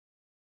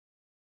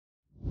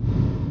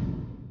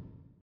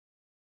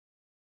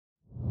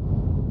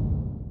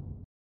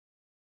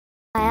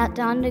I had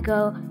to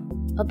undergo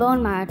a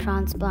bone marrow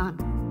transplant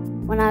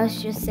when I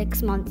was just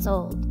 6 months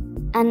old.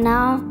 And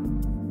now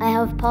I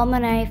have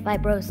pulmonary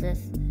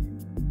fibrosis,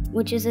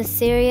 which is a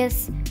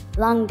serious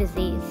lung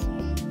disease,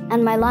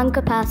 and my lung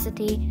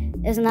capacity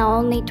is now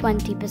only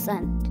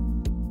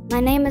 20%. My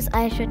name is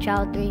Aisha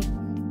Chaudhary,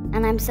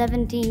 and I'm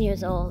 17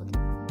 years old.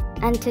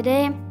 And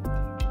today,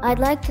 I'd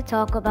like to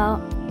talk about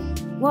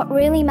what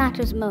really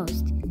matters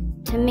most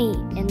to me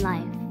in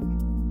life.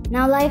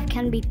 Now, life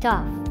can be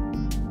tough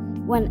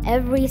when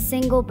every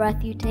single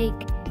breath you take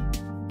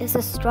is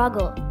a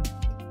struggle,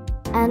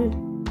 and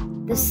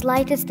the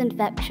slightest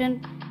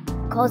infection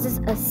causes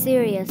a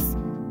serious,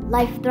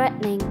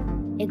 life-threatening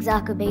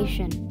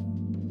exacerbation.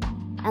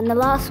 And the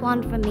last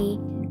one for me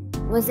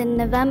was in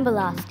November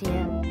last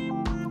year,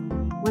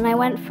 when I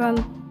went from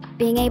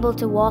being able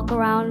to walk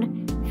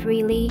around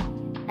freely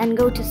and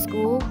go to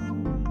school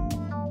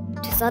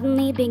to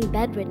suddenly being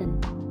bedridden,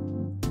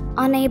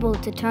 unable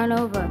to turn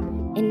over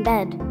in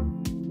bed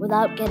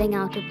without getting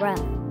out of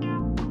breath.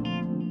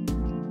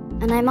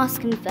 And I must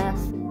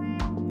confess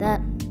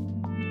that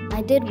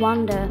I did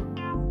wonder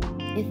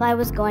if I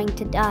was going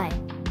to die.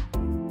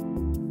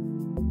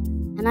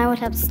 And I would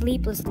have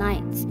sleepless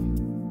nights,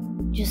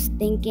 just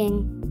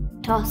thinking,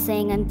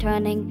 tossing and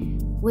turning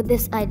with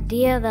this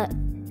idea that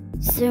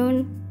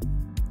soon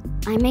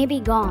I may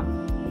be gone.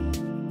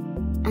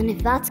 And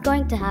if that's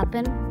going to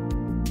happen,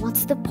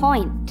 what's the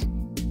point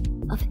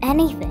of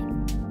anything?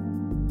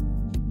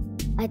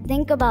 I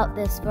think about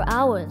this for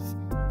hours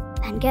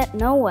and get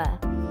nowhere.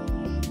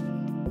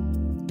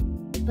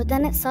 But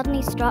then it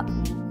suddenly struck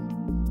me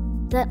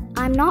that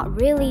I'm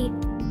not really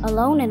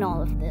alone in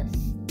all of this.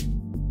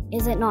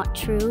 Is it not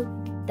true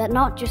that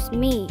not just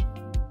me,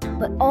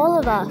 but all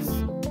of us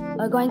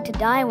are going to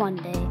die one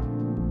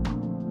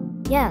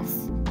day?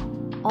 Yes,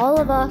 all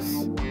of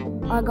us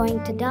are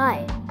going to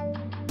die.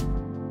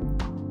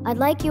 I'd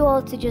like you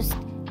all to just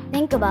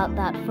think about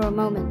that for a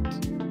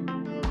moment.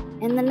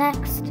 In the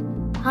next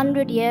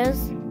 100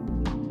 years,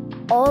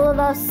 all of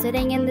us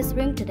sitting in this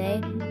room today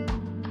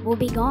will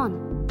be gone,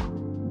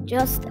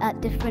 just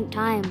at different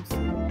times,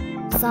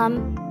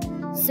 some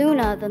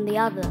sooner than the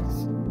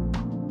others.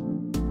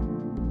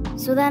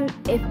 So then,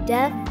 if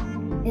death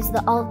is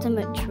the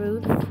ultimate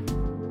truth,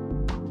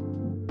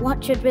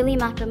 what should really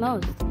matter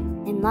most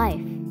in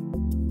life?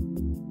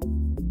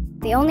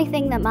 The only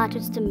thing that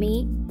matters to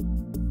me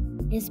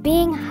is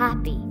being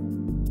happy,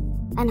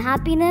 and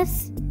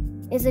happiness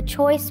is a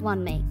choice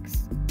one makes.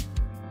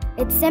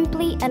 It's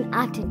simply an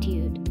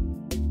attitude.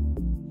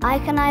 I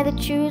can either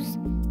choose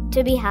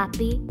to be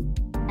happy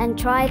and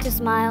try to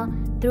smile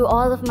through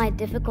all of my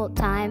difficult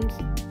times,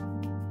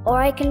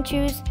 or I can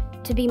choose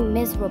to be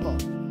miserable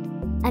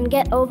and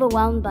get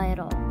overwhelmed by it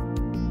all.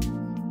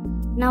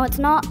 Now, it's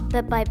not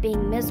that by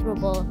being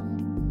miserable,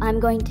 I'm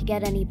going to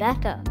get any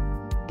better.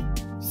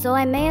 So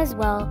I may as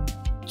well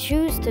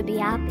choose to be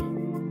happy.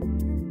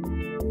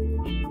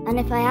 And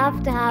if I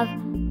have to have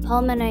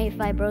pulmonary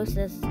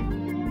fibrosis,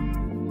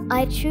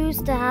 I choose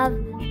to have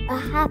a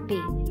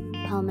happy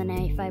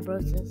pulmonary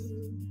fibrosis.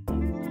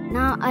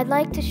 Now, I'd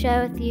like to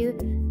share with you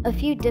a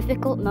few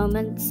difficult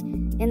moments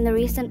in the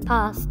recent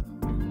past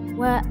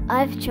where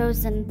I've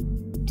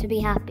chosen to be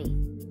happy.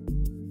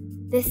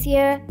 This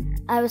year,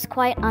 I was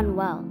quite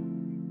unwell,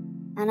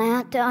 and I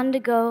had to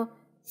undergo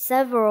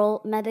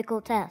several medical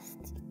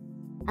tests.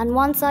 And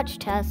one such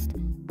test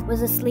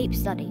was a sleep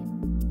study,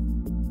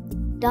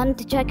 done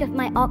to check if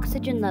my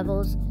oxygen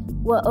levels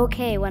were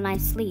okay when I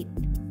sleep.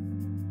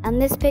 And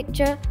this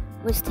picture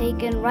was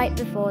taken right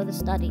before the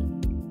study.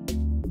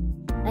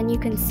 And you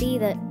can see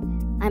that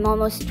I'm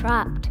almost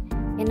trapped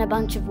in a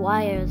bunch of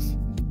wires,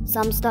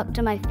 some stuck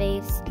to my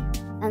face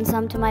and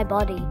some to my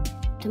body,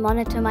 to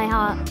monitor my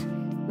heart,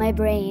 my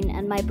brain,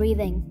 and my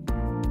breathing.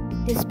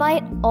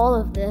 Despite all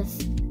of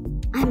this,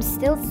 I'm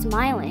still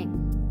smiling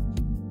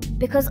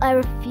because I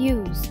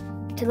refuse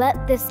to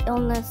let this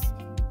illness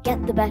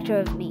get the better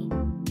of me.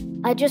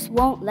 I just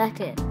won't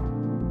let it.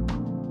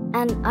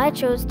 And I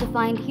chose to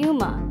find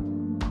humor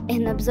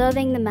in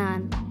observing the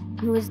man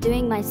who was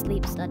doing my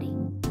sleep study.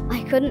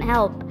 I couldn't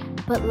help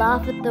but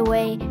laugh at the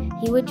way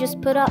he would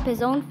just put up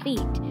his own feet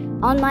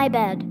on my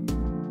bed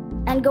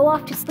and go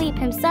off to sleep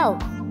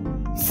himself,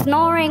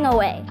 snoring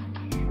away.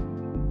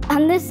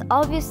 And this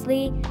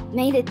obviously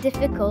made it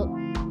difficult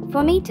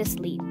for me to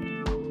sleep.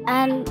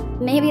 And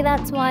maybe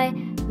that's why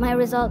my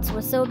results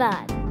were so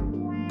bad.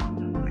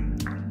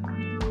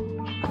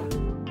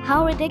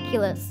 How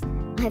ridiculous,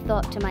 I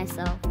thought to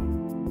myself.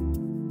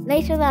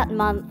 Later that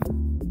month,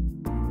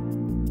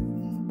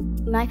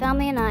 my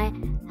family and I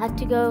had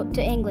to go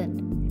to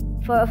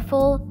England for a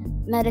full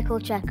medical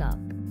checkup.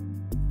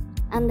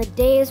 And the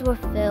days were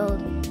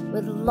filled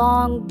with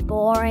long,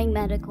 boring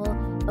medical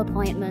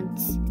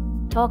appointments,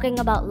 talking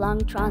about lung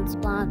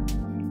transplant,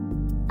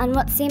 and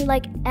what seemed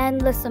like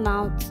endless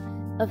amounts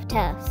of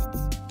tests.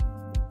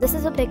 This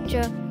is a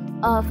picture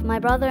of my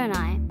brother and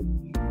I,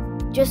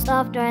 just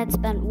after I had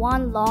spent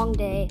one long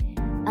day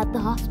at the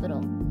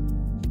hospital.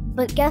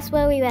 But guess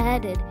where we were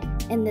headed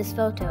in this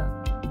photo?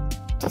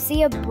 To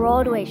see a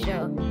Broadway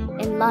show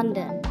in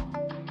London,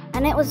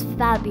 and it was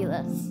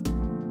fabulous.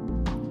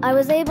 I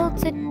was able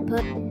to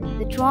put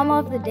the trauma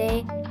of the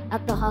day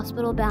at the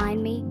hospital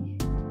behind me,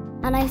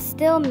 and I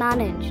still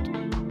managed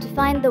to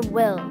find the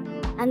will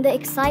and the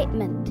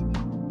excitement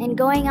in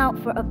going out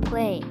for a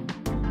play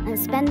and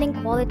spending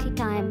quality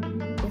time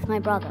with my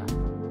brother.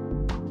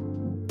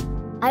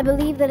 I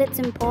believe that it's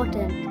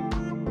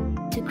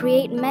important to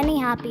create many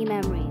happy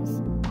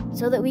memories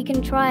so that we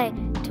can try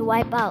to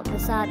wipe out the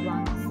sad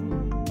ones.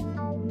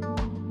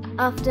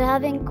 After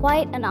having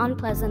quite an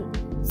unpleasant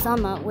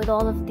summer with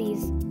all of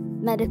these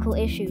medical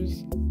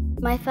issues,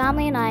 my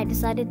family and I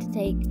decided to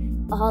take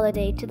a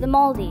holiday to the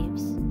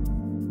Maldives.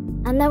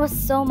 And there was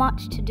so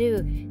much to do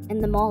in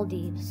the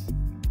Maldives.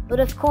 But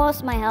of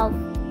course my health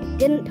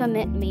didn't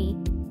permit me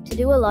to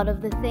do a lot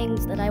of the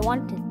things that I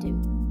wanted to.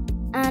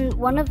 And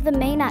one of the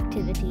main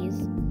activities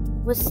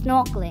was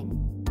snorkeling,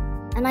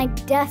 and I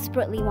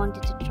desperately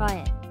wanted to try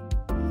it.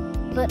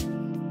 But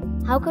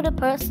how could a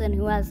person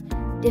who has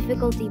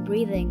difficulty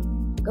breathing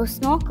go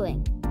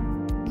snorkeling?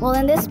 Well,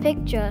 in this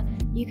picture,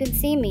 you can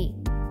see me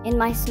in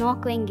my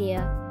snorkeling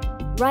gear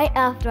right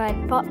after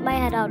I'd popped my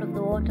head out of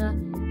the water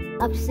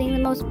after seeing the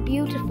most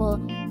beautiful,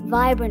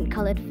 vibrant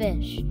colored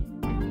fish.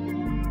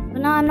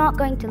 But now I'm not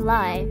going to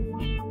lie,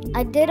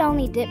 I did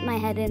only dip my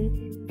head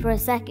in for a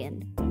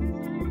second,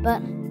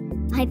 but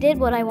I did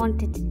what I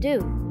wanted to do.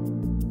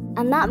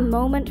 And that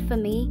moment for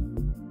me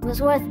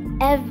was worth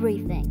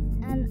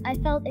everything, and I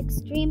felt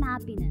extreme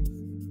happiness,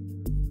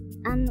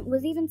 and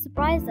was even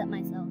surprised at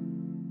myself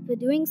for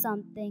doing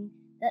something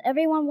that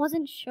everyone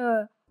wasn't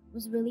sure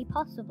was really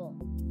possible.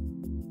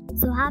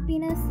 So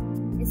happiness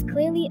is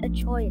clearly a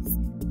choice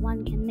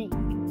one can make,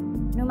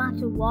 no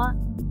matter what,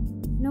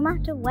 no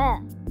matter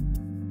where.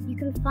 You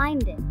can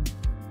find it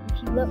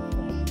if you look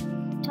for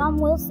it. Tom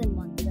Wilson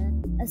once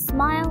said, "A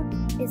smile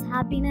is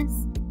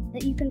happiness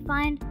that you can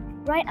find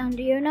right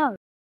under your nose."